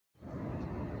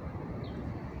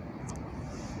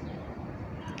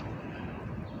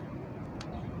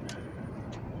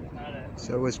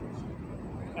So it was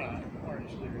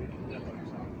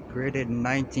created in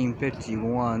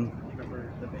 1951.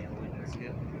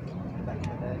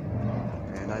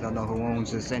 And I don't know who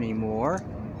owns this anymore.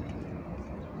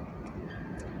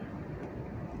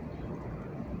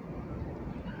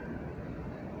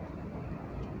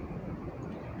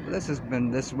 This has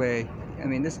been this way. I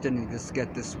mean, this didn't just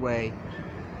get this way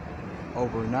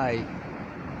overnight.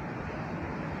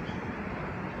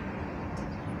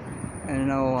 And I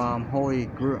know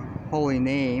Holy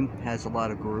Name has a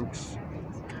lot of groups.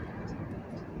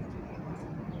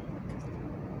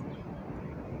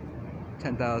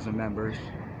 $10,000 members.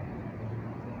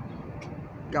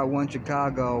 Got one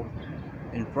Chicago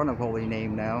in front of Holy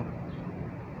Name now.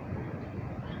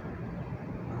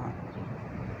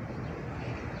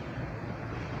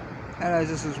 And I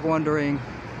just was wondering,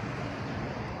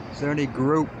 is there any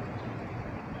group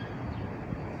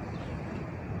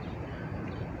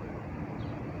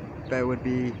that would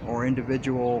be, or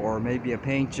individual, or maybe a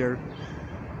painter,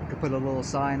 could put a little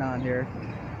sign on here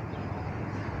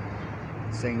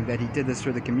saying that he did this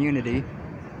for the community.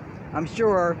 I'm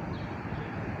sure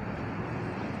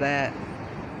that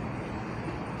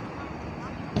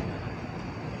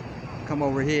come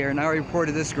over here, and I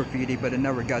reported this graffiti, but it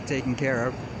never got taken care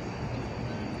of.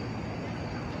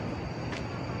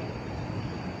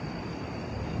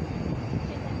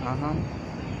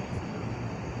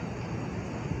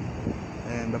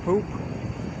 And the poop.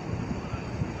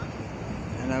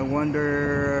 And I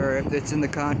wonder if it's in the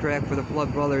contract for the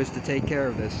Flood Brothers to take care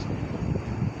of this.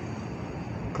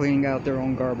 Cleaning out their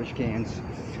own garbage cans.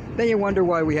 Then you wonder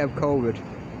why we have COVID.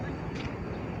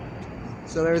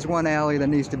 So there's one alley that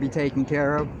needs to be taken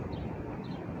care of.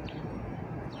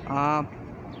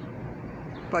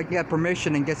 If I can get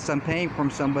permission and get some paint from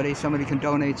somebody can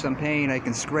donate some paint, I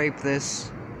can scrape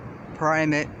this,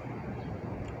 prime it,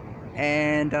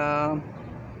 and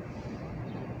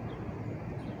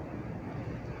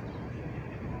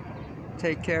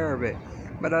take care of it.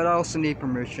 But I'd also need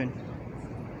permission.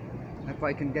 If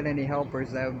I can get any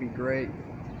helpers, that would be great.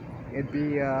 It'd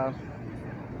be a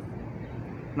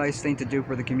nice thing to do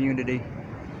for the community.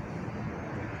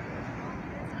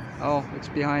 Oh, it's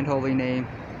behind Holy Name.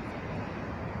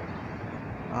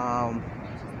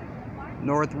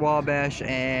 North Wabash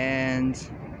and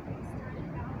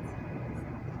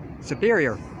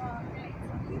Superior.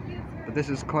 But this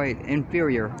is quite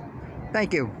inferior.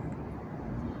 Thank you.